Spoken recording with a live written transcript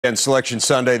And Selection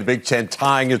Sunday, the Big Ten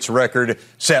tying its record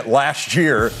set last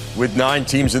year with 9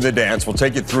 teams in the dance. We'll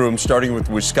take you through them, starting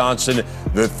with Wisconsin,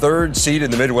 the 3rd seed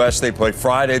in the Midwest. They play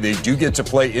Friday. They do get to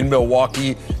play in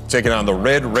Milwaukee, taking on the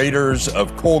Red Raiders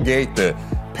of Colgate, the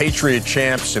Patriot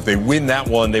champs. If they win that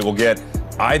one, they will get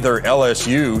either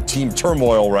LSU, team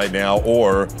turmoil right now,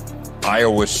 or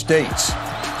Iowa State.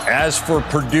 As for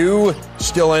Purdue,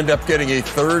 still end up getting a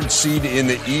 3rd seed in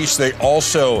the East. They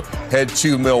also head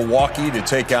to Milwaukee to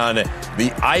take on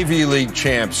the Ivy League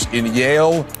champs in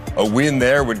Yale. A win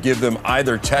there would give them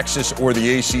either Texas or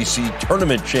the ACC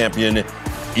tournament champion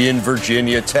in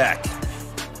Virginia Tech.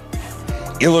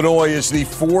 Illinois is the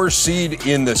 4 seed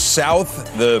in the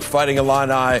South. The Fighting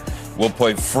Illini will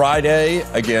play Friday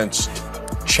against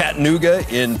Chattanooga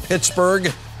in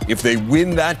Pittsburgh. If they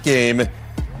win that game,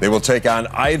 they will take on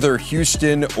either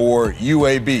Houston or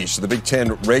UAB. So the Big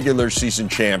Ten regular season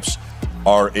champs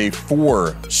are a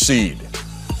 4 seed.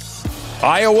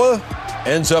 Iowa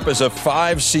ends up as a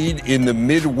 5 seed in the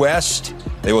Midwest.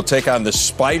 They will take on the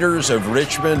Spiders of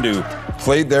Richmond, who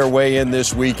played their way in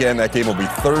this weekend. That game will be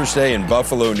Thursday in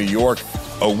Buffalo, New York.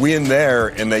 A win there,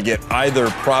 and they get either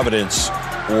Providence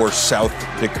or South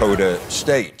Dakota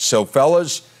State. So,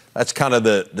 fellas, that's kind of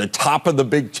the top of the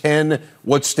Big Ten.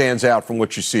 What stands out from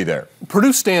what you see there?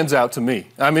 Purdue stands out to me.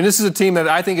 I mean, this is a team that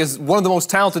I think is one of the most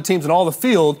talented teams in all the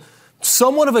field.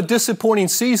 Somewhat of a disappointing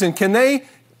season. Can they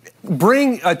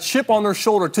bring a chip on their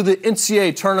shoulder to the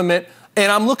NCAA tournament?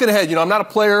 And I'm looking ahead. You know, I'm not a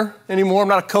player anymore. I'm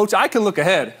not a coach. I can look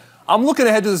ahead. I'm looking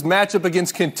ahead to this matchup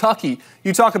against Kentucky.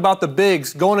 You talk about the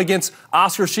bigs going against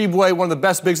Oscar Tshiebwe, one of the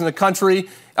best bigs in the country,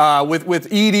 with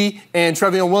Edey and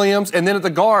Trevion Williams. And then at the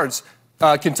guards,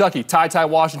 Kentucky, Ty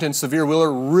Washington, Severe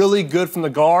Wheeler, really good from the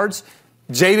guards.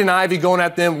 Jaden Ivey going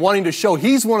at them, wanting to show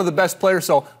he's one of the best players.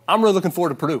 So I'm really looking forward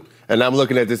to Purdue. And I'm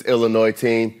looking at this Illinois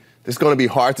team. It's going to be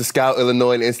hard to scout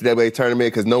Illinois in the NCAA tournament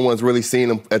because no one's really seen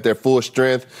them at their full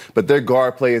strength. But their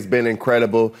guard play has been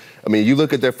incredible. I mean, you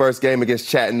look at their first game against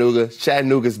Chattanooga.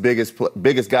 Chattanooga's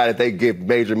biggest guy that they give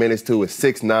major minutes to is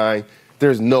 6'9".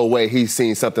 There's no way he's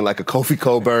seen something like a Kofi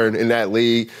Cockburn in that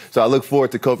league. So I look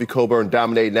forward to Kofi Cockburn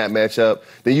dominating that matchup.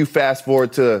 Then you fast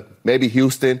forward to maybe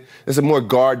Houston. It's a more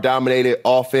guard-dominated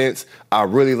offense. I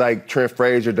really like Trent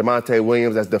Frazier, DeMonte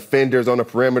Williams as defenders on the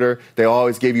perimeter. They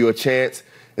always give you a chance.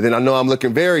 And then I know I'm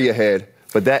looking very ahead,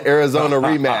 but that Arizona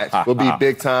rematch will be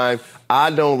big time.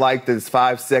 I don't like this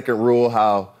 5-second rule,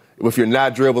 how if you're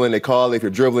not dribbling, they call it. If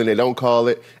you're dribbling, they don't call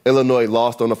it. Illinois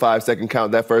lost on the 5-second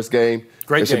count that first game.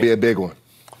 It should be a big one.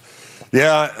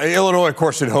 Yeah, Illinois, of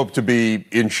course, had hoped to be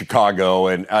in Chicago,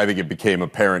 and I think it became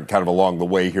apparent kind of along the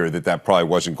way here that probably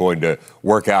wasn't going to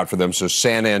work out for them. So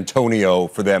San Antonio,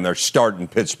 for them, they're starting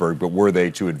Pittsburgh, but were they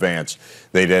to advance,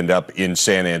 they'd end up in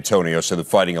San Antonio. So the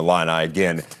Fighting Illini,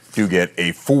 again, do get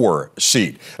a 4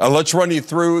 seed. Let's run you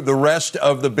through the rest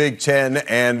of the Big Ten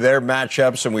and their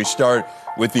matchups, and we start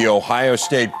with the Ohio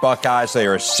State Buckeyes. They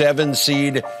are a 7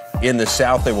 seed in the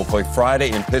South. They will play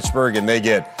Friday in Pittsburgh, and they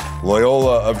get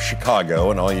Loyola of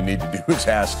Chicago. And all you need to do is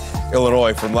ask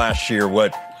Illinois from last year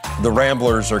what the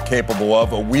Ramblers are capable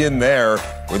of. A win there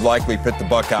would likely pit the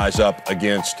Buckeyes up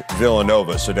against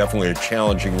Villanova. So definitely a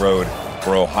challenging road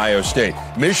for Ohio State.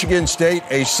 Michigan State,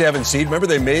 a 7 seed. Remember,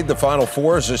 they made the Final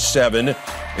Four as a 7 in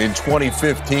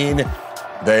 2015.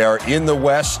 They are in the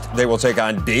West. They will take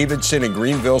on Davidson in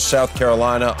Greenville, South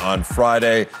Carolina on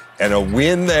Friday. And a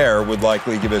win there would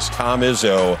likely give us Tom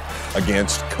Izzo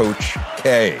against Coach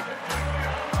K.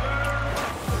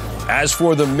 As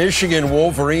for the Michigan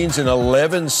Wolverines, an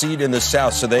 11 seed in the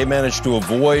South, so they managed to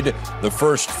avoid the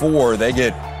first 4. They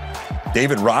get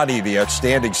David Roddy, the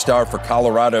outstanding star for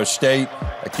Colorado State.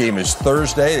 That game is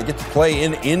Thursday. They get to play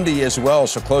in Indy as well,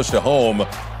 so close to home.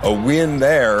 A win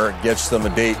there gets them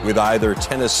a date with either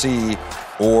Tennessee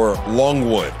or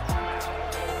Longwood.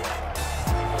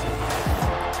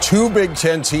 2 Big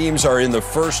Ten teams are in the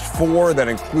first 4. That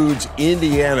includes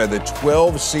Indiana, the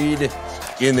 12 seed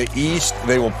in the East.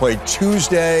 They will play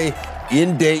Tuesday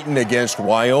in Dayton against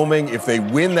Wyoming. If they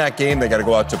win that game, they got to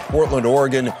go out to Portland,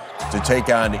 Oregon to take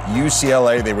on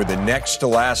UCLA. They were the next to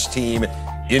last team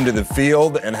into the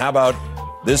field. And how about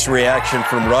this reaction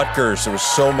from Rutgers? There was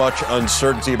so much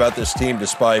uncertainty about this team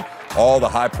despite all the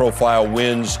high-profile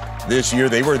wins this year.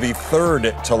 They were the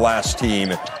 3rd to last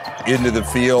team into the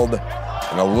field.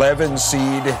 An 11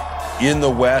 seed in the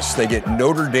West. They get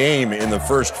Notre Dame in the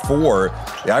first 4.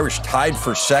 The Irish tied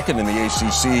for 2nd in the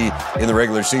ACC in the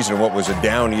regular season in what was a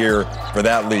down year for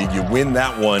that league. You win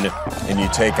that one, and you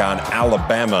take on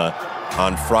Alabama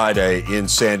on Friday in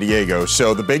San Diego.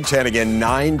 So the Big Ten, again,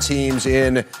 9 teams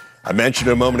in. I mentioned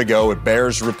a moment ago, it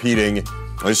bears repeating.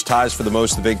 This ties for the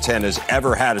most the Big Ten has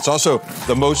ever had. It's also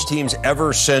the most teams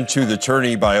ever sent to the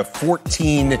tourney by a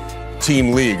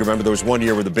 14-team league. Remember, there was one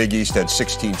year where the Big East had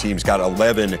 16 teams, got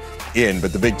 11 in.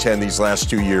 But the Big Ten these last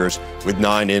 2 years with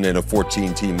 9 in and a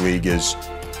 14-team league is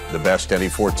the best any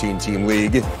 14-team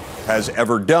league has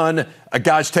ever done.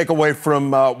 Guys, take away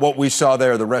from what we saw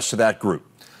there, the rest of that group.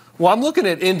 Well, I'm looking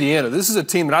at Indiana. This is a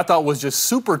team that I thought was just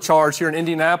supercharged here in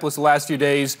Indianapolis the last few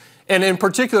days. And in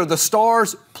particular, the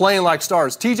stars playing like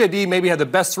stars. TJD maybe had the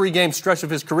best 3-game stretch of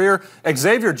his career.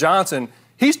 Xavier Johnson,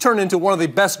 he's turned into one of the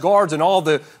best guards in all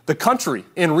the country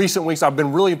in recent weeks. I've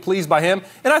been really pleased by him.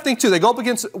 And I think, too, they go up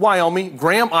against Wyoming.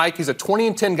 Graham Ike, he's a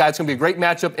 20-10 guy. It's going to be a great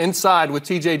matchup inside with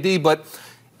TJD. But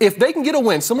if they can get a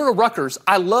win, similar to Rutgers,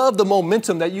 I love the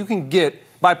momentum that you can get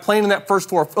by playing in that first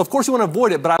 4. Of course, you want to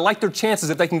avoid it, but I like their chances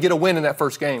if they can get a win in that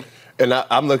first game. And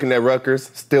I'm looking at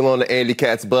Rutgers, still on the Andy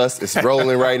Katz bus. It's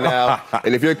rolling right now.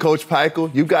 And if you're Coach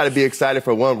Peichel, you've got to be excited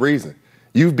for one reason.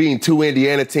 You've beaten 2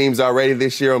 Indiana teams already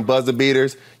this year on buzzer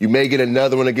beaters. You may get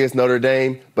another one against Notre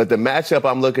Dame. But the matchup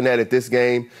I'm looking at this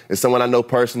game is someone I know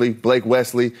personally, Blake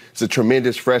Wesley. He's a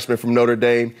tremendous freshman from Notre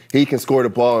Dame. He can score the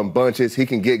ball in bunches. He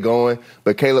can get going.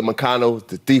 But Caleb McConnell,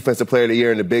 the defensive player of the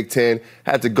year in the Big Ten,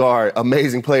 had to guard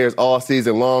amazing players all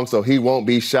season long, so he won't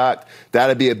be shocked.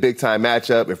 That'll be a big-time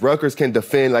matchup. If Rutgers can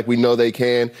defend like we know they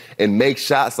can and make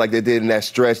shots like they did in that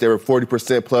stretch, they were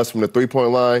 40% plus from the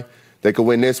three-point line, they could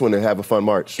win this one and have a fun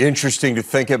March. Interesting to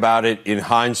think about it in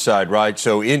hindsight, right?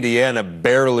 So Indiana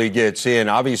barely gets in.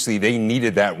 Obviously, they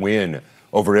needed that win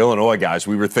over Illinois, guys.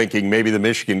 We were thinking maybe the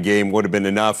Michigan game would have been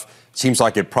enough. Seems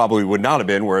like it probably would not have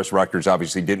been, whereas Rutgers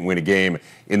obviously didn't win a game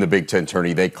in the Big Ten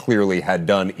tourney. They clearly had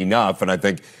done enough, and I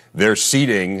think their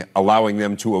seeding, allowing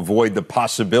them to avoid the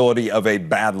possibility of a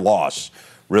bad loss,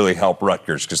 really helped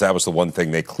Rutgers, because that was the one thing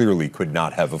they clearly could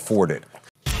not have afforded.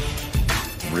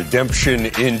 Redemption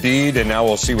indeed, and now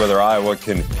we'll see whether Iowa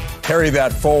can carry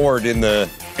that forward in the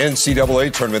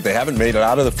NCAA tournament. They haven't made it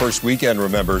out of the first weekend,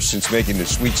 remember, since making the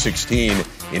Sweet 16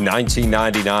 in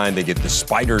 1999. They get the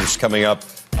Spiders coming up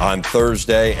on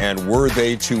Thursday, and were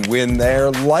they to win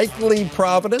there, likely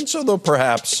Providence, although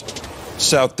perhaps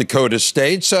South Dakota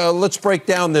State. So let's break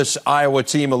down this Iowa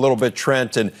team a little bit,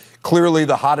 Trent, and clearly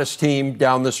the hottest team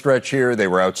down the stretch here. They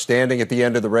were outstanding at the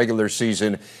end of the regular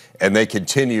season, and they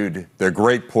continued their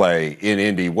great play in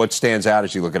Indy. What stands out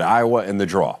as you look at Iowa and the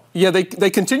draw? Yeah, they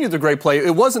continued their great play.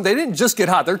 They didn't just get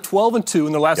hot. They're 12-2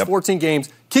 in their last 14 games.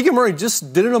 Keegan Murray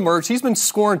just didn't emerge. He's been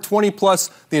scoring 20-plus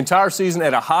the entire season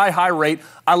at a high rate.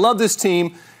 I love this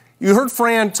team. You heard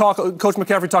Coach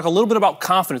McCaffrey talk a little bit about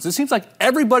confidence. It seems like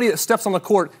everybody that steps on the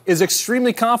court is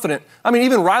extremely confident. I mean,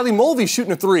 even Riley Mulvey's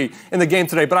shooting a 3 in the game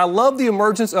today. But I love the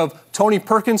emergence of Tony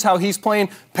Perkins, how he's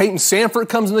playing. Peyton Sanford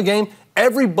comes in the game.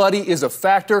 Everybody is a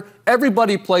factor.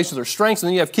 Everybody plays to their strengths. And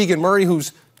then you have Keegan Murray,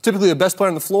 who's typically the best player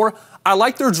on the floor. I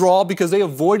like their draw because they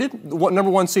avoided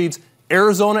number 1 seeds,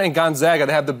 Arizona and Gonzaga,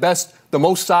 that have the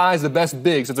most size, the best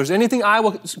bigs. If there's anything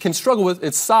Iowa can struggle with,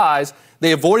 it's size.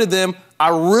 They avoided them. I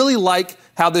really like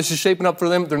how this is shaping up for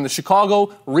them. They're in the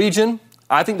Chicago region.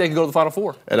 I think they can go to the Final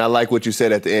Four. And I like what you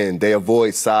said at the end. They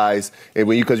avoid size. And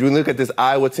because you look at this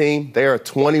Iowa team, they are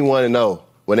 21-0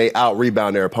 when they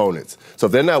out-rebound their opponents. So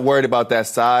if they're not worried about that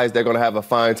size, they're going to have a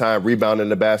fine time rebounding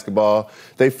the basketball.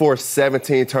 They forced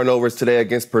 17 turnovers today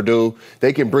against Purdue.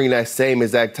 They can bring that same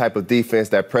exact type of defense,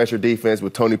 that pressure defense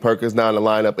with Tony Perkins now in the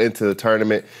lineup into the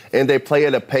tournament. And they play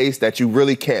at a pace that you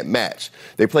really can't match.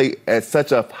 They play at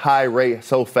such a high rate,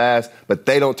 so fast, but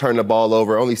they don't turn the ball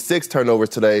over. Only 6 turnovers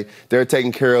today. They're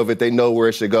taking care of it. They know where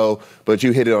it should go, but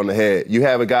you hit it on the head. You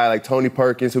have a guy like Tony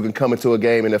Perkins who can come into a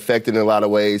game and affect it in a lot of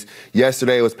ways.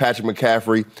 Yesterday it was Patrick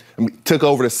McCaffrey. Took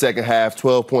over the second half,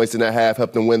 12 points in that half,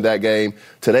 helped them win that game.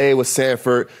 Today it was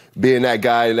Sanford being that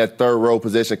guy in that third row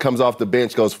position, comes off the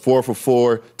bench, goes 4 for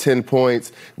 4, 10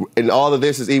 points. And all of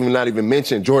this is not even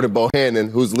mentioned Jordan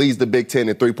Bohannon, who leads the Big Ten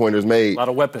in three-pointers made. A lot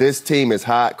of weapons. This team is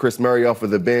hot. Chris Murray off of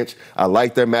the bench. I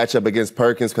like their matchup against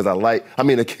Perkins because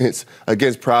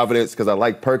against Providence because I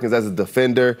like Perkins as a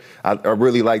defender. I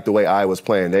really like the way Iowa's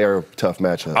playing. They are a tough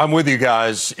matchup. I'm with you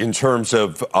guys in terms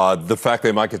of the fact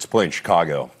they might get to play in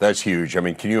Chicago. That's huge. I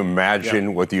mean, can you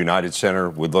imagine what the United Center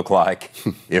would look like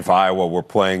if Iowa were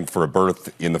playing for a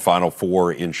berth in the Final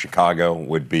Four in Chicago?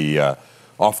 Would be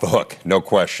off the hook, no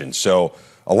question. So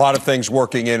a lot of things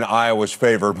working in Iowa's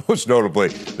favor, most notably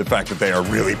the fact that they are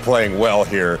really playing well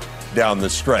here down the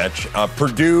stretch.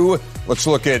 Purdue, let's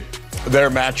look at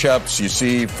their matchups. You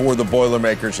see for the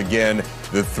Boilermakers, again,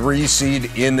 the 3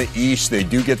 seed in the East. They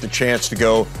do get the chance to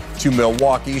go to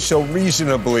Milwaukee, so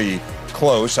reasonably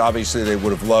close. Obviously, they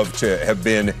would have loved to have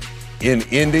been in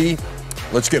Indy.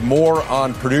 Let's get more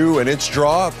on Purdue and its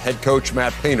draw. Head coach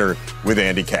Matt Painter with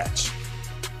Andy Katz.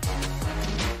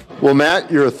 Well, Matt,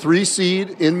 you're a 3 seed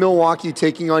in Milwaukee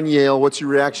taking on Yale. What's your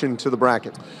reaction to the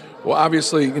bracket? Well,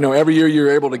 obviously, every year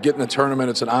you're able to get in the tournament.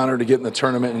 It's an honor to get in the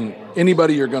tournament, and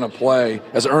anybody you're going to play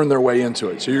has earned their way into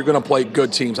it. So you're going to play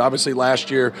good teams. Obviously, last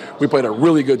year we played a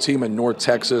really good team in North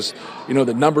Texas.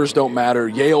 The numbers don't matter.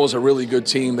 Yale is a really good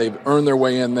team. They've earned their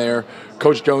way in there.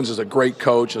 Coach Jones is a great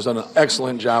coach, has done an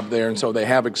excellent job there, and so they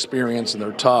have experience and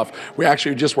they're tough. We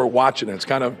actually just were watching it. It's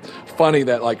kind of funny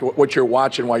that what you're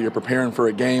watching while you're preparing for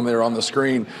a game, they're on the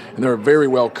screen, and they're very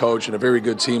well coached and a very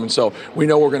good team, and so we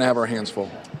know we're going to have our hands full.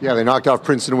 Yeah, they knocked off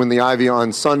Princeton to win the Ivy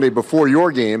on Sunday before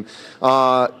your game.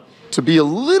 To be a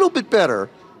little bit better,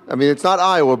 I mean, it's not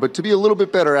Iowa, but to be a little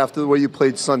bit better after the way you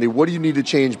played Sunday, what do you need to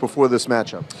change before this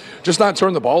matchup? Just not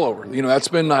turn the ball over. That's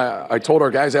been, I told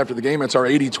our guys after the game, it's our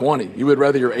 80-20. You would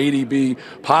rather your 80 be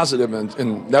positive,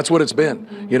 and that's what it's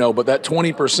been. But that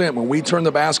 20%, when we turn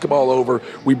the basketball over,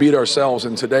 we beat ourselves,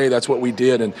 and today that's what we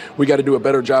did, and we got to do a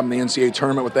better job in the NCAA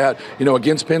tournament with that.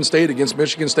 Against Penn State, against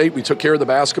Michigan State, we took care of the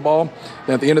basketball, and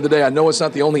at the end of the day, I know it's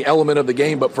not the only element of the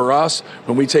game, but for us,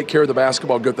 when we take care of the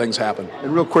basketball, good things happen.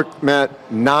 And real quick, Matt,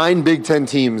 9 Big Ten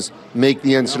teams make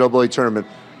the NCAA tournament.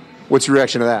 What's your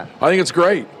reaction to that? I think it's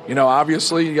great.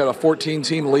 Obviously, you got a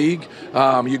 14-team league.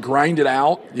 You grind it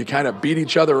out. You kind of beat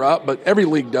each other up, but every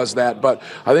league does that. But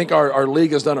I think our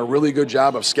league has done a really good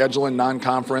job of scheduling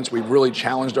non-conference. We've really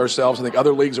challenged ourselves. I think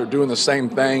other leagues are doing the same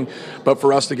thing. But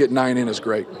for us to get 9 in is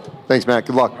great. Thanks, Matt.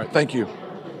 Good luck. All right, thank you.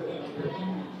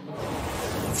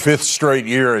 5th straight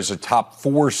year as a top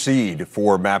 4 seed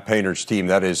for Matt Painter's team.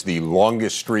 That is the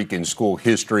longest streak in school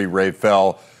history. Ray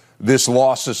Fell, this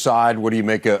loss aside, what do you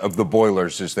make of the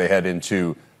Boilers as they head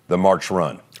into the March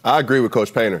run? I agree with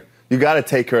Coach Painter. You got to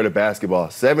take care of the basketball.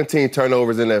 17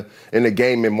 turnovers in the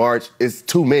game in March is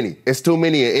too many. It's too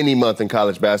many in any month in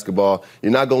college basketball.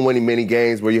 You're not going to win many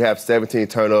games where you have 17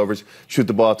 turnovers, shoot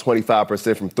the ball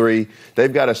 25% from 3.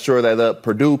 They've got to shore that up.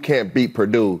 Purdue can't beat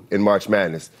Purdue in March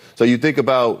Madness. So you think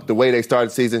about the way they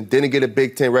started the season, didn't get a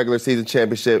Big Ten regular season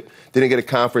championship, didn't get a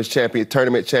conference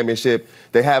tournament championship.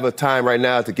 They have a time right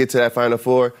now to get to that Final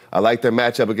Four. I like their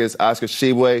matchup against Oscar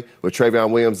Tshiebwe with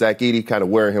Travion Williams, Zach Edey kind of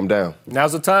wearing him down.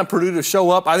 Now's the time Purdue to show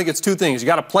up. I think it's 2 things. You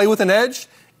got to play with an edge,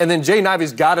 and then Jay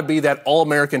Ivey's got to be that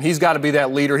All-American. He's got to be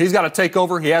that leader. He's got to take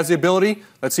over. He has the ability.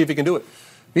 Let's see if he can do it.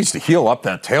 Needs to heal up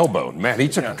that tailbone. Man, he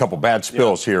took a couple bad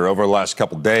spills here over the last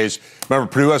couple days.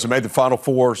 Remember, Purdue hasn't made the Final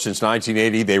Four since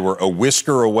 1980. They were a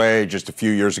whisker away just a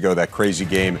few years ago, that crazy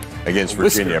game against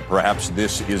Virginia. Perhaps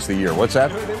this is the year. What's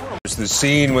that? It's the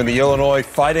scene when the Illinois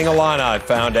Fighting Illini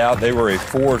found out they were a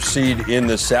 4 seed in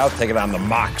the South, taking on the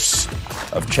Mocs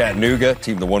of Chattanooga,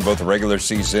 team that won both the regular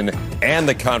season and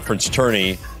the conference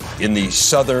tourney in the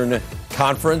Southern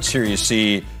Conference. Here you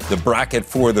see the bracket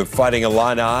for the Fighting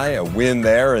Illini, a win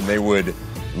there, and they would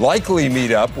likely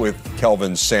meet up with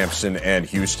Kelvin Sampson and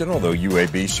Houston, although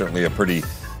UAB certainly a pretty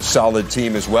solid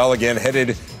team as well. Again,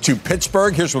 headed to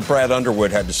Pittsburgh. Here's what Brad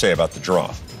Underwood had to say about the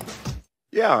draw.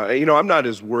 Yeah, I'm not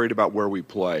as worried about where we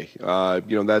play.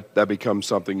 That becomes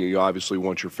something you obviously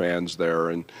want your fans there,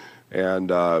 and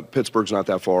Pittsburgh's not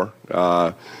that far.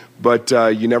 But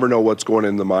you never know what's going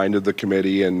in the mind of the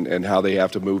committee and how they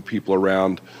have to move people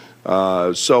around. We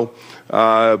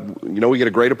get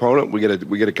a great opponent. We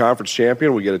get a conference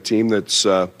champion. We get a team that's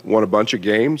won a bunch of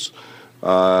games.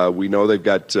 We know they've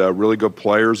got really good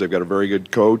players. They've got a very good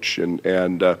coach, and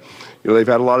they've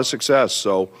had a lot of success.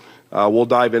 So we'll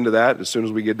dive into that as soon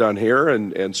as we get done here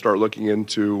and start looking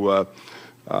into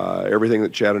everything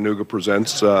that Chattanooga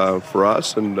presents for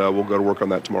us, and we'll go to work on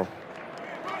that tomorrow.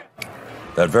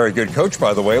 That very good coach,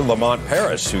 by the way, Lamont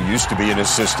Paris, who used to be an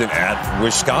assistant at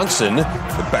Wisconsin.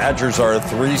 The Badgers are a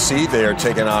 3 seed. They are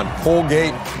taking on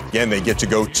Colgate. Again, they get to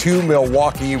go to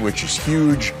Milwaukee, which is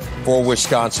huge for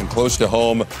Wisconsin, close to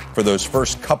home for those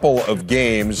first couple of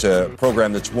games. A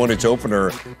program that's won its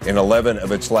opener in 11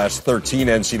 of its last 13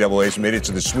 NCAAs, made it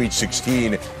to the Sweet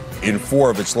 16 in 4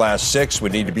 of its last 6,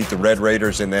 would need to beat the Red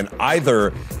Raiders and then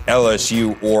either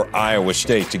LSU or Iowa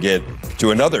State to get to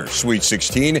another Sweet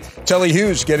 16. Telly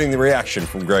Hughes getting the reaction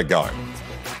from Greg Garn.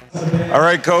 All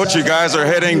right, Coach, you guys are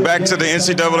heading back to the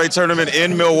NCAA tournament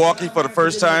in Milwaukee for the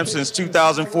first time since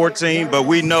 2014, but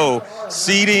we know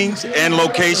seedings and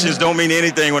locations don't mean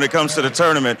anything when it comes to the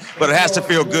tournament, but it has to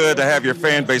feel good to have your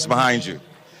fan base behind you.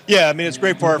 Yeah, I mean, it's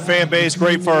great for our fan base,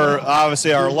 great for,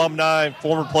 obviously, our alumni,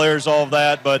 former players, all of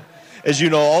that. But as you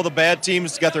know, all the bad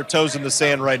teams got their toes in the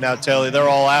sand right now, Telly. They're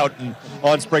all out and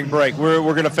on spring break. We're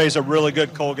going to face a really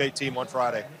good Colgate team on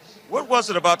Friday. What was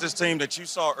it about this team that you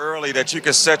saw early that you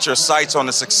could set your sights on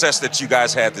the success that you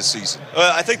guys had this season?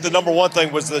 I think the number one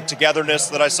thing was the togetherness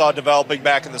that I saw developing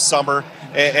back in the summer.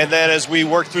 And then as we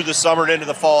worked through the summer and into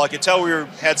the fall, I could tell we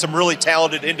had some really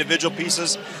talented individual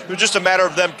pieces. It was just a matter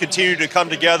of them continuing to come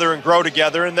together and grow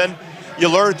together. And then you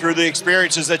learn through the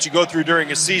experiences that you go through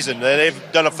during a season. And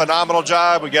they've done a phenomenal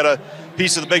job. We got a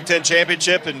piece of the Big Ten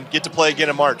championship and get to play again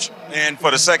in March. And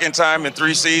for the second time in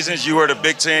 3 seasons, you were the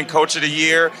Big Ten Coach of the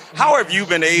Year. How have you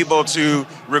been able to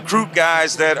recruit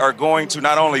guys that are going to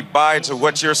not only buy into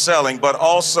what you're selling, but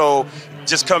also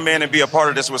just come in and be a part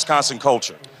of this Wisconsin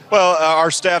culture? Well, our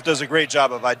staff does a great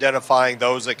job of identifying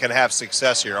those that can have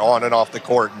success here on and off the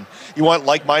court. And you want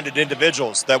like-minded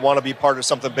individuals that want to be part of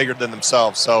something bigger than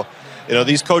themselves. So,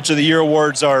 these Coach of the Year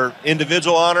awards are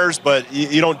individual honors, but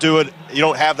you don't do it. You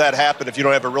don't have that happen if you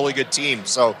don't have a really good team.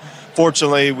 So,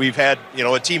 fortunately, we've had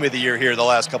a Team of the Year here the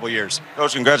last couple of years.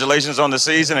 Coach, congratulations on the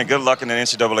season and good luck in the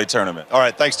NCAA tournament. All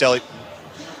right, thanks, Telly.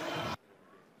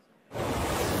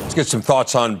 Let's get some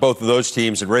thoughts on both of those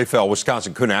teams. And Raphael,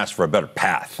 Wisconsin couldn't ask for a better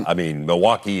path. I mean,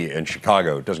 Milwaukee and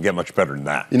Chicago doesn't get much better than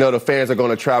that. The fans are going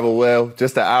to travel well,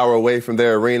 just an hour away from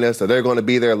their arena, so they're going to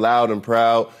be there loud and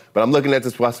proud. But I'm looking at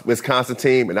this Wisconsin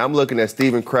team, and I'm looking at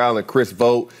Stephen Crowell and Chris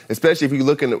Vogt, especially if you're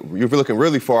looking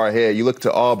really far ahead. You look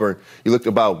to Auburn. You look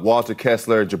about Walter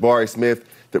Kessler, Jabari Smith.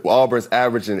 Auburn's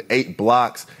averaging 8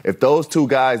 blocks. If those two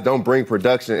guys don't bring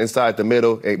production inside the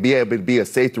middle and be able to be a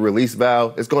safety release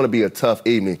valve, it's going to be a tough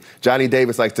evening. Johnny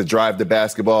Davis likes to drive the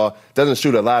basketball, doesn't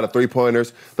shoot a lot of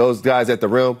three-pointers. Those guys at the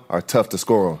rim are tough to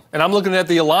score on. And I'm looking at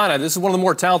the Illini. This is one of the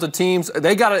more talented teams.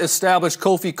 They got to establish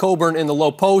Kofi Coburn in the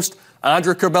low post.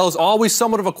 Andre Curbelo is always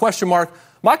somewhat of a question mark.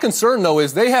 My concern, though,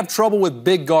 is they have trouble with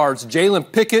big guards.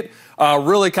 Jalen Pickett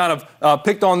really kind of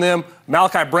picked on them.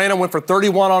 Malachi Branham went for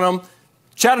 31 on them.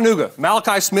 Chattanooga,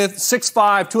 Malachi Smith,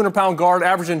 6'5", 200-pound guard,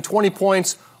 averaging 20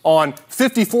 points on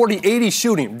 50, 40, 80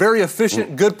 shooting. Very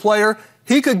efficient, good player.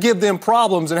 He could give them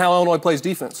problems in how Illinois plays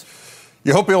defense.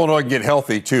 You hope Illinois can get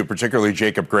healthy, too, particularly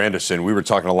Jacob Grandison. We were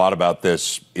talking a lot about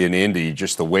this in Indy,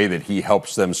 just the way that he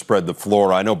helps them spread the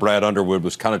floor. I know Brad Underwood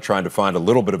was kind of trying to find a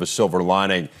little bit of a silver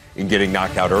lining in getting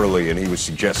knocked out early, and he was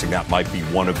suggesting that might be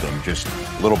one of them, just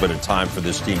a little bit of time for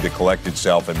this team to collect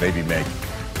itself and maybe make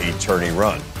a turning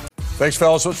run. Thanks,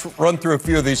 fellas. Let's run through a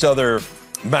few of these other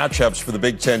matchups for the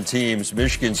Big Ten teams.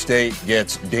 Michigan State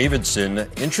gets Davidson.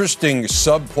 Interesting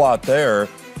subplot there.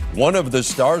 One of the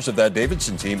stars of that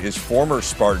Davidson team is former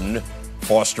Spartan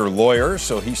Foster Loyer,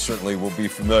 so he certainly will be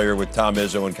familiar with Tom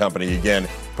Izzo and company again.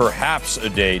 Perhaps a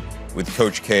date with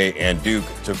Coach K and Duke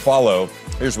to follow.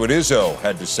 Here's what Izzo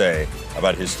had to say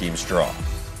about his team's draw.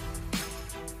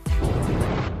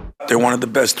 They're one of the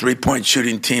best three-point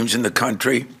shooting teams in the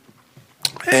country.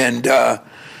 And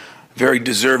very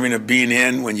deserving of being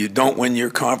in. When you don't win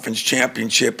your conference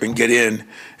championship and get in,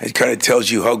 it kind of tells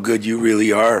you how good you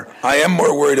really are. I am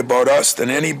more worried about us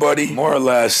than anybody. More or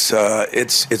less,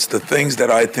 it's the things that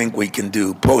I think we can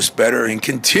do, post better and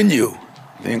continue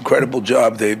the incredible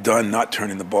job they've done not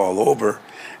turning the ball over,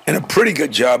 and a pretty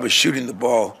good job of shooting the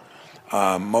ball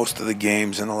most of the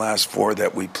games in the last 4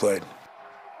 that we played.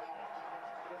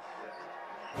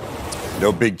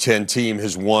 No Big Ten team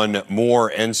has won more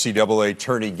NCAA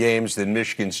tourney games than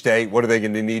Michigan State. What are they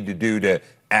going to need to do to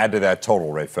add to that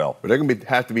total, Raphael? But they're going to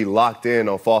have to be locked in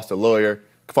on Foster Loyer.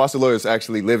 Foster Loyer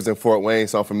actually lives in Fort Wayne,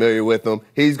 so I'm familiar with him.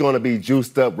 He's going to be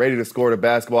juiced up, ready to score the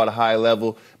basketball at a high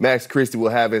level. Max Christie will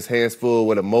have his hands full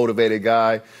with a motivated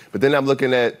guy. But then I'm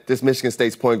looking at this Michigan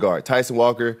State's point guard. Tyson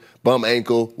Walker, bum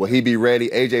ankle. Will he be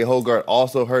ready? A.J. Hogarth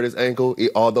also hurt his ankle,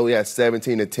 although he had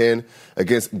 17-10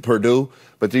 against Purdue.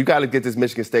 But you got to get this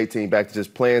Michigan State team back to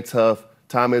just playing tough,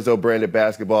 Tom Izzo branded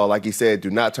basketball. Like he said, do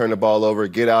not turn the ball over,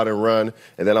 get out and run.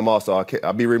 And then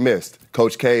I'll be remiss.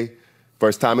 Coach K,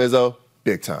 first Tom Izzo,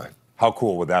 big time. How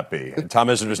cool would that be? And Tom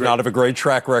Izzo does not have a great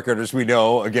track record, as we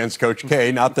know, against Coach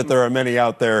K. Not that there are many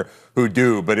out there who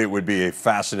do, but it would be a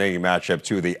fascinating matchup.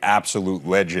 Two of the absolute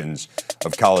legends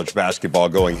of college basketball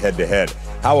going head-to-head.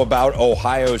 How about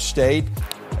Ohio State?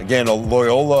 Again, a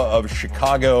Loyola of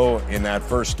Chicago in that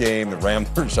first game. The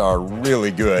Ramblers are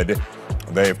really good.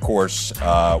 They, of course,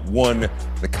 won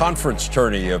the conference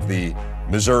tourney of the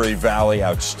Missouri Valley.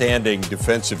 Outstanding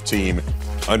defensive team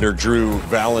under Drew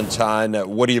Valentine.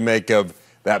 What do you make of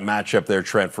that matchup there,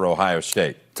 Trent, for Ohio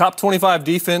State? Top 25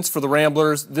 defense for the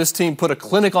Ramblers. This team put a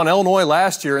clinic on Illinois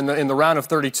last year in the round of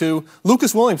 32.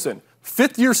 Lucas Williamson,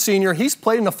 fifth-year senior. He's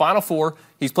played in the Final Four.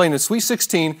 He's played in the Sweet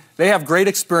 16. They have great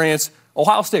experience.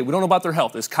 Ohio State, we don't know about their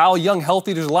health. Is Kyle Young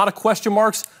healthy? There's a lot of question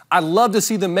marks. I'd love to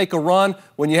see them make a run.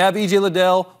 When you have E.J.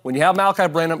 Liddell, when you have Malachi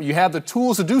Branham, you have the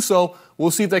tools to do so.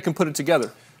 We'll see if they can put it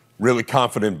together. really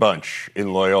confident bunch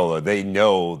in Loyola. They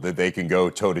know that they can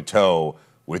go toe-to-toe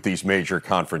with these major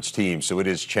conference teams. So it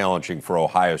is challenging for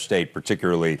Ohio State,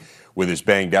 particularly with as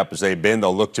banged up as they've been.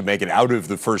 They'll look to make it out of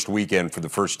the first weekend for the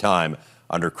first time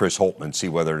under Chris Holtmann, see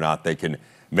whether or not they can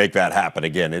make that happen.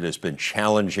 Again, it has been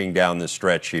challenging down the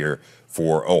stretch here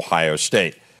for Ohio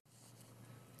State.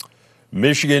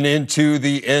 Michigan into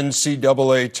the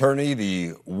NCAA tourney.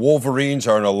 The Wolverines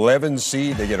are an 11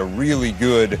 seed. They get a really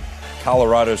good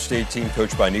Colorado State team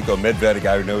coached by Nico Medved, a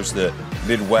guy who knows the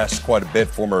Midwest quite a bit,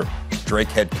 former Drake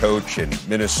head coach and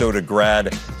Minnesota grad.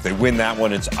 If they win that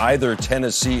one, it's either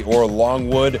Tennessee or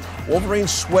Longwood.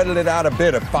 Wolverines sweated it out a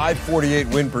bit, a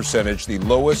 .548 win percentage, the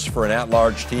lowest for an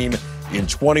at-large team in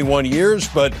 21 years,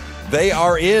 but they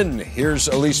are in. Here's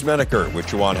Elise Menaker with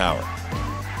Juwan Howard.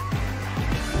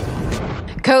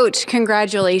 Coach,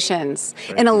 congratulations.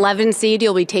 An 11 seed,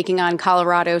 you'll be taking on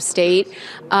Colorado State.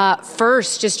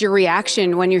 First, just your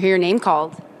reaction when you hear your name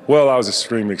called. Well, I was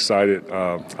extremely excited.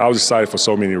 I was excited for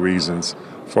so many reasons,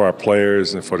 for our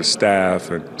players and for the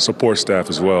staff and support staff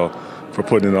as well, for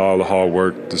putting in all the hard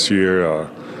work this year.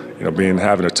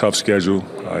 Having a tough schedule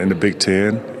in the Big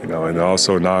Ten, and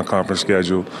also a non-conference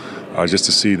schedule, just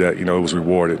to see that, it was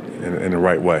rewarded in the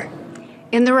right way.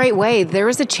 In the right way. There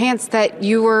was a chance that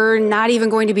you were not even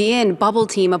going to be in bubble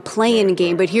team, a play-in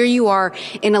game, but here you are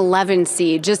in 11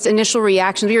 seed. Just initial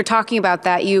reactions. We were talking about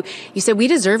that. You said we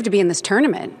deserve to be in this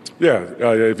tournament. Yeah,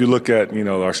 if you look at,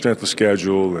 our strength of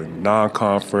schedule and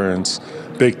non-conference,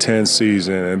 Big Ten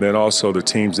season, and then also the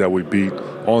teams that we beat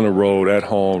on the road, at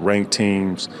home, ranked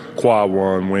teams, quad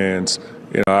one wins,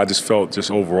 I just felt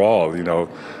overall,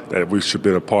 that we should have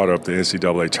been a part of the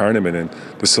NCAA tournament. And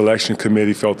the selection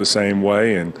committee felt the same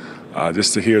way. And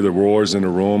just to hear the roars in the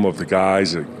room of the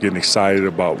guys getting excited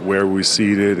about where we're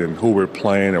seated and who we're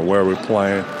playing and where we're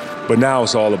playing. But now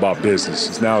it's all about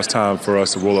business. Now it's time for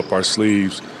us to roll up our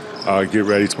sleeves, get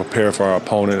ready to prepare for our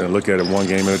opponent and look at it one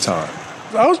game at a time.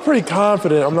 I was pretty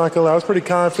confident. I'm not going to lie. I was pretty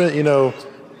confident,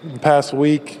 the past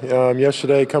week,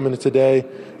 yesterday, coming to today.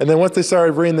 And then once they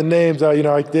started reading the names out,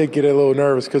 I did get a little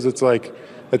nervous because it's like,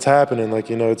 it's happening.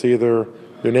 It's either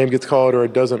your name gets called or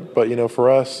it doesn't. But, for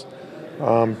us,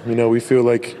 we feel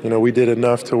like, we did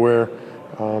enough to where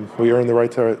we earned the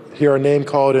right to hear our name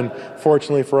called. And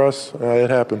fortunately for us, it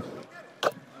happened.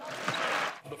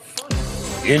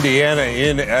 Indiana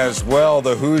in as well.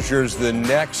 The Hoosiers, the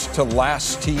next to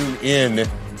last team in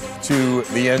to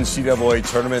the NCAA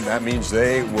tournament. That means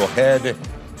they will head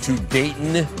to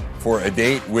Dayton for a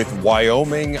date with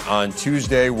Wyoming on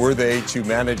Tuesday. Were they to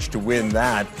manage to win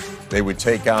that, they would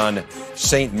take on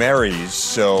St. Mary's.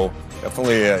 So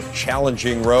definitely a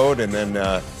challenging road. And then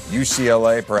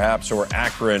UCLA perhaps or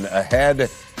Akron ahead.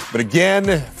 But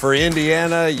again, for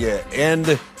Indiana, you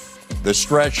end the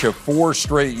stretch of four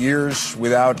straight tourneys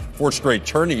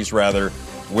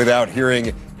without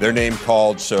hearing their name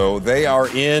called. So they are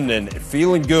in and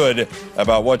feeling good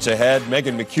about what's ahead.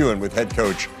 Megan McEwen with head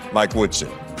coach Mike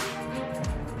Woodson.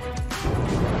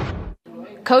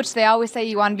 Coach, they always say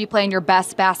you want to be playing your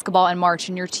best basketball in March,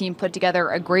 and your team put together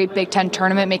a great Big Ten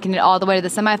tournament, making it all the way to the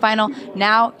semifinal.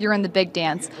 Now you're in the big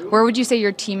dance. Where would you say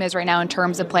your team is right now in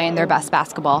terms of playing their best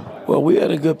basketball? Well, we're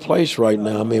at a good place right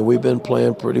now. I mean, we've been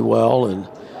playing pretty well, and,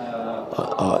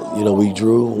 we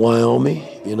drew Wyoming,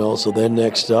 so then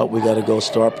next up we got to go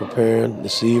start preparing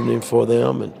this evening for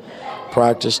them and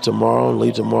practice tomorrow and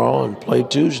leave tomorrow and play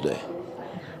Tuesday.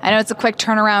 I know it's a quick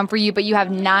turnaround for you, but you have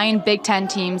 9 Big Ten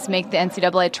teams make the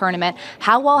NCAA tournament.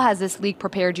 How well has this league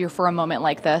prepared you for a moment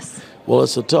like this? Well,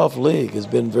 it's a tough league. It's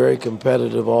been very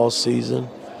competitive all season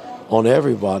on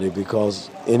everybody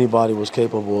because anybody was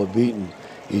capable of beating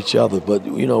each other. But,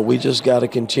 we just got to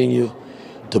continue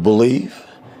to believe,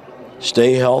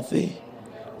 stay healthy,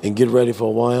 and get ready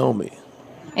for Wyoming.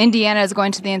 Indiana is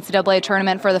going to the NCAA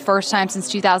tournament for the first time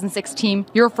since 2016,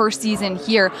 your first season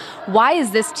here. Why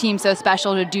is this team so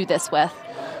special to do this with?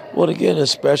 Well, again,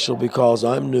 it's special because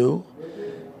I'm new,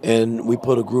 and we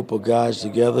put a group of guys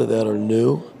together that are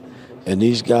new, and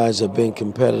these guys have been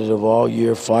competitive all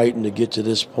year, fighting to get to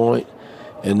this point,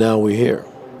 and now we're here.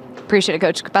 Appreciate it,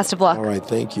 Coach. Best of luck. All right,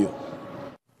 thank you.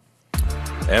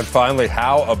 And finally,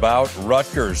 how about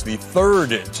Rutgers, the third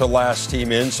to last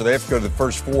team in, so they have to go to the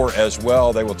first 4 as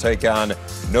well. They will take on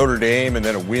Notre Dame, and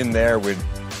then a win there would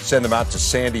send them out to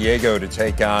San Diego to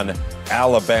take on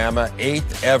Alabama.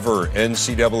 8th ever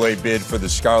NCAA bid for the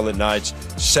Scarlet Knights,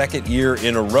 2nd year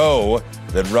in a row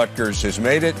that Rutgers has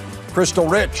made it. Crystal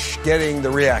Rich getting the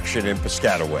reaction in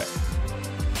Piscataway.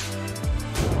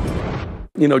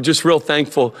 Just real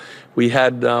thankful. We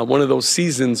had one of those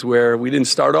seasons where we didn't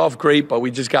start off great, but we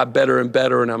just got better and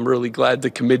better, and I'm really glad the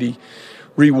committee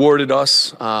rewarded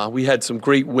us. We had some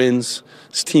great wins.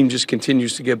 This team just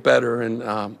continues to get better, and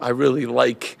I really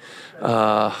like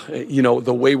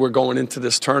the way we're going into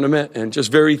this tournament, and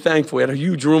just very thankful. We had a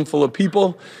huge room full of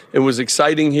people. It was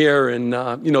exciting here, and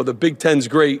the Big Ten's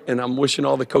great, and I'm wishing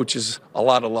all the coaches a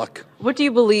lot of luck. What do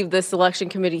you believe the selection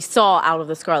committee saw out of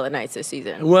the Scarlet Knights this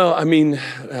season? Well, I mean,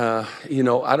 I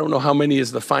don't know how many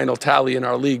is the final tally in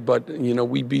our league, but,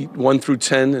 we beat 1 through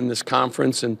 10 in this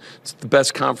conference, and it's the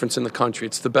best conference in the country.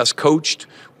 It's the best coached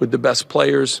with the best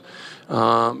players.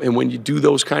 And when you do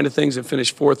those kind of things and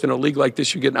finish 4th in a league like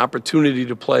this, you get an opportunity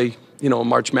to play,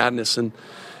 March Madness. And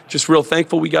just real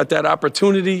thankful we got that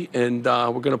opportunity. And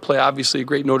we're going to play, obviously, a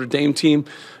great Notre Dame team.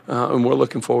 And we're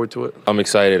looking forward to it. I'm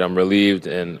excited. I'm relieved.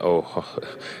 And,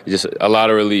 just a lot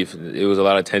of relief. It was a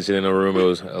lot of tension in the room. It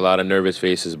was a lot of nervous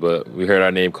faces. But we heard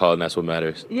our name called, and that's what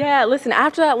matters. Yeah, listen,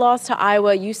 after that loss to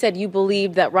Iowa, you said you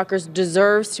believed that Rutgers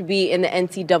deserves to be in the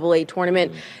NCAA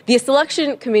tournament. The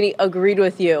selection committee agreed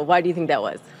with you. Why do you think that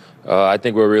was? I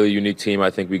think we're a really unique team.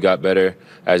 I think we got better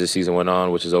as the season went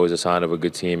on, which is always a sign of a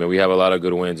good team. And we have a lot of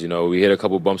good wins. We hit a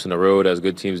couple bumps in the road, as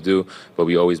good teams do, but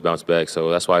we always bounce back.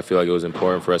 So that's why I feel like it was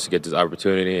important for us to get this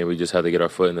opportunity, and we just had to get our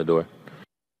foot in the door.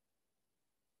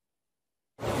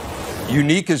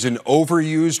 Unique is an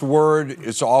overused word.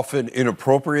 It's often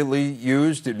inappropriately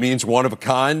used. It means one of a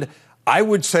kind. I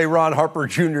would say Ron Harper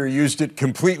Jr. used it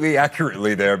completely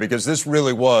accurately there, because this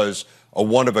really was a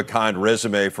one-of-a-kind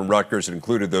resume from Rutgers. It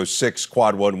included those 6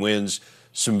 Quad 1 wins,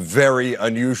 some very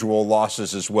unusual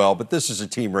losses as well. But this is a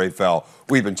team, Raphael,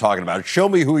 we've been talking about. Show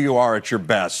me who you are at your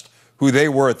best. Who they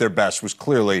were at their best was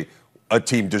clearly a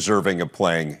team deserving of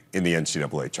playing in the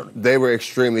NCAA tournament. They were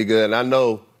extremely good, and I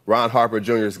know Ron Harper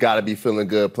Jr. has got to be feeling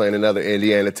good playing another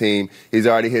Indiana team. He's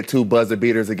already hit 2 buzzer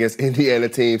beaters against Indiana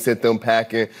teams, sent them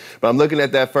packing. But I'm looking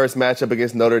at that first matchup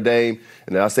against Notre Dame,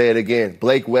 and I'll say it again.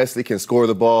 Blake Wesley can score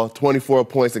the ball, 24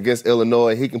 points against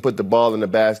Illinois. He can put the ball in the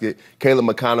basket. Caleb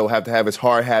McConnell will have to have his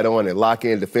hard hat on and lock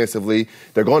in defensively.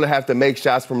 They're going to have to make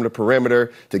shots from the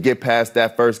perimeter to get past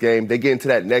that first game. They get into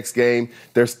that next game.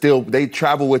 They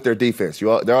travel with their defense.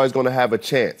 They're always going to have a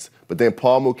chance. But then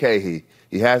Paul Mulcahy,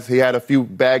 he had a few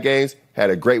bad games, had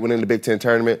a great one in the Big Ten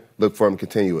tournament. Look for him to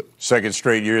continue it. Second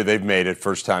straight year they've made it.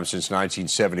 First time since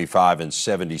 1975 and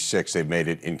 76 they've made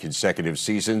it in consecutive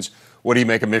seasons. What do you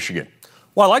make of Michigan?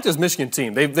 Well, I like this Michigan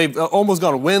team. They've almost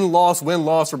gone win-loss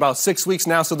for about 6 weeks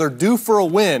now, so they're due for a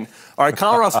win. All right,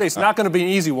 Colorado State's not going to be an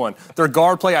easy one. Their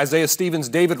guard play, Isaiah Stevens,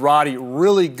 David Roddy,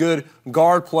 really good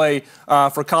guard play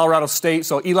for Colorado State.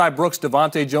 So Eli Brooks,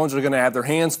 Devontae Jones are going to have their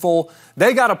hands full.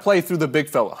 They got to play through the big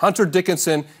fella. Hunter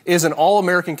Dickinson is an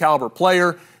All-American caliber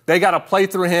player. They got to play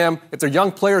through him. If their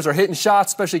young players are hitting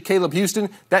shots, especially Caleb Houston,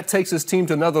 that takes his team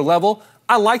to another level.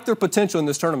 I like their potential in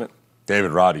this tournament.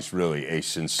 David Roddy's really a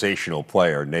sensational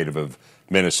player. Native of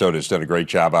Minnesota, has done a great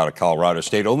job out of Colorado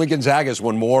State. Only Gonzaga has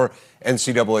won more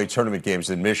NCAA tournament games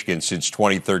than Michigan since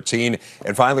 2013.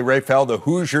 And finally, Raphael, the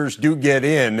Hoosiers do get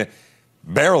in,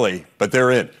 barely, but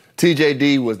they're in.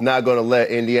 TJD was not going to let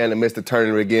Indiana miss the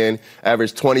tournament again.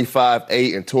 Averaged 25,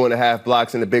 8, and 2.5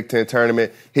 blocks in the Big Ten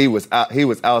tournament. He was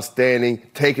outstanding,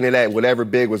 taking it at whatever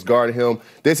big was guarding him.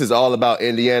 This is all about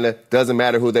Indiana. Doesn't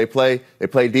matter who they play. They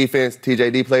play defense.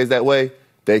 TJD plays that way.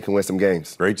 They can win some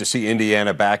games. Great to see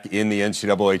Indiana back in the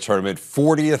NCAA tournament.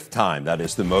 40th time. That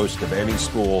is the most of any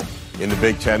school in the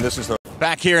Big Ten. This is the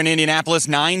Back here in Indianapolis,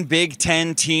 9 Big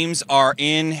Ten teams are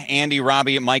in. Andy,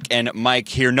 Robbie, Mike, and Mike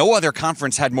here. No other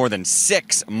conference had more than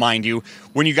 6, mind you.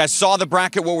 When you guys saw the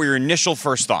bracket, what were your initial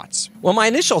first thoughts? Well, my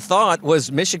initial thought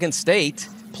was Michigan State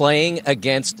playing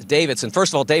against Davidson.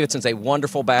 First of all, Davidson's a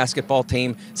wonderful basketball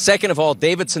team. Second of all,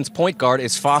 Davidson's point guard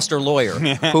is Foster Loyer,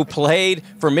 who played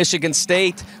for Michigan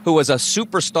State, who was a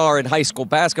superstar in high school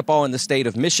basketball in the state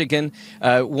of Michigan.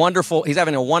 Wonderful. He's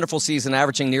having a wonderful season,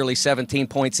 averaging nearly 17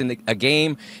 points in a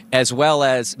game, as well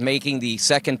as making the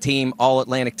second team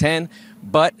All-Atlantic 10.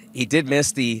 But he did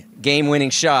miss the game-winning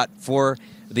shot for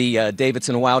the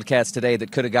Davidson Wildcats today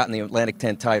that could have gotten the Atlantic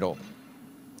 10 title.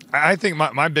 I think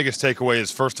my biggest takeaway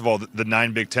is, first of all, the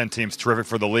 9 Big Ten teams, terrific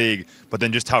for the league, but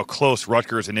then just how close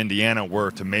Rutgers and Indiana were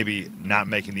to maybe not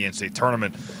making the NCAA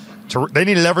tournament. They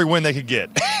needed every win they could get,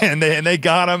 and they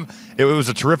got them. It was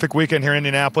a terrific weekend here in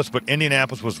Indianapolis, but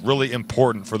Indianapolis was really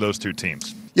important for those 2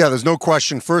 teams. Yeah, there's no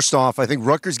question. First off, I think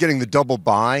Rutgers getting the double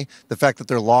bye, the fact that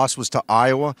their loss was to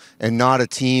Iowa and not a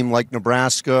team like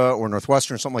Nebraska or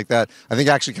Northwestern or something like that, I think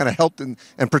actually kind of helped and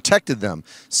protected them.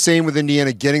 Same with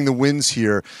Indiana getting the wins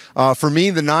here. For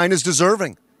me, the 9 is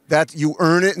deserving. That you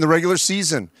earn it in the regular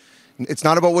season. It's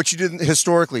not about what you did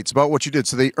historically. It's about what you did.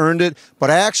 So they earned it.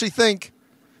 But I actually think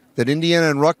that Indiana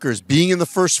and Rutgers, being in the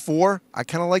first four, I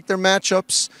kind of like their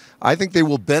matchups. I think they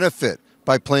will benefit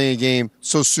by playing a game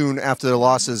so soon after their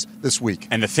losses this week.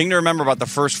 And the thing to remember about the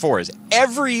first four is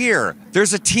every year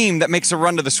there's a team that makes a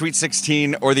run to the Sweet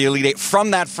 16 or the Elite Eight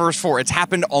from that first four. It's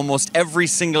happened almost every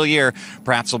single year.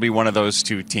 Perhaps we'll be one of those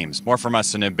two teams. More from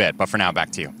us in a bit, but for now,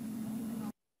 back to you.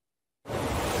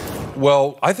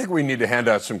 Well, I think we need to hand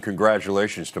out some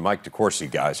congratulations to Mike DeCourcy,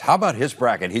 guys. How about his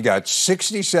bracket? He got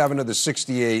 67 of the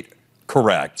 68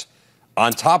 correct.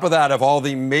 On top of that, of all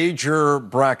the major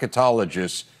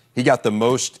bracketologists, he got the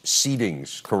most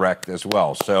seedings correct as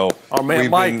well. So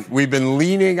we've been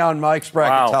leaning on Mike's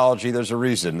bracketology. Wow. There's a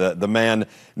reason. The man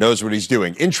knows what he's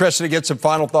doing. Interested to get some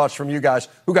final thoughts from you guys.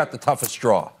 Who got the toughest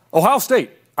draw? Ohio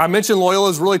State. I mentioned Loyola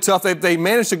is really tough. They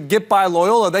managed to get by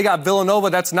Loyola. They got Villanova.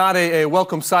 That's not a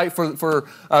welcome sight for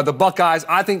the Buckeyes.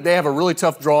 I think they have a really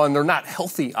tough draw, and they're not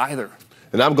healthy either.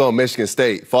 And I'm going Michigan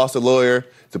State. Foster Loyer,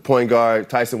 the point guard.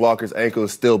 Tyson Walker's ankle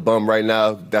is still bummed right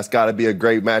now. That's got to be a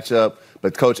great matchup.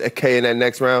 But Coach K in that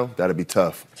next round, that'll be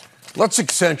tough. Let's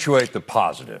accentuate the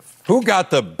positive. Who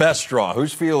got the best draw?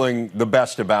 Who's feeling the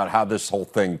best about how this whole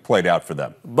thing played out for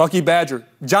them? Bucky Badger.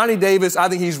 Johnny Davis, I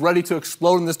think he's ready to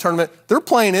explode in this tournament. They're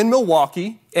playing in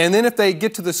Milwaukee, and then if they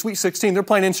get to the Sweet 16, they're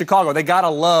playing in Chicago. They got to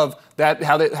love that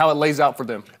how it lays out for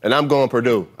them. And I'm going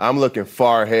Purdue. I'm looking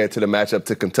far ahead to the matchup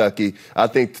to Kentucky. I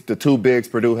think the two bigs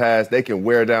Purdue has, they can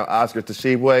wear down Oscar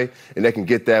Tshiebwe, and they can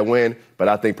get that win, but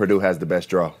I think Purdue has the best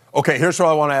draw. Okay, here's what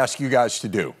I want to ask you guys to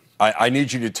do. I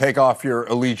need you to take off your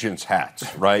allegiance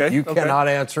hats, right? Okay, you cannot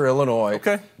answer Illinois.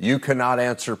 Okay. You cannot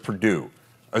answer Purdue.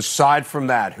 Aside from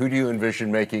that, who do you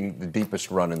envision making the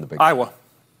deepest run in the Big Ten?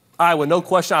 Iowa, no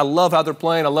question. I love how they're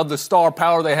playing. I love the star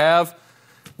power they have.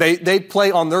 They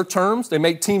play on their terms. They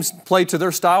make teams play to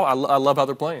their style. I love how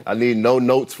they're playing. I need no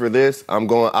notes for this. I'm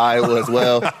going Iowa as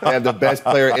well. They have the best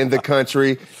player in the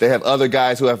country. They have other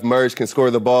guys who have merged, can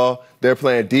score the ball. They're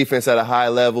playing defense at a high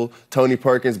level. Tony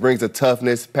Perkins brings a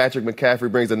toughness. Patrick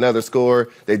McCaffrey brings another score.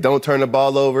 They don't turn the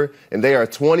ball over, and they are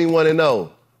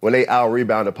 21-0 when they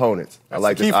out-rebound opponents. I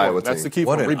like this Iowa team. That's the key.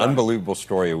 What an unbelievable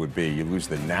story it would be. You lose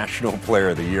the National Player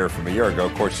of the Year from a year ago.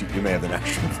 Of course, you may have the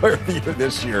National Player of the Year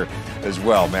this year as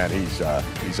well. Man,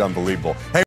 he's unbelievable. Hey.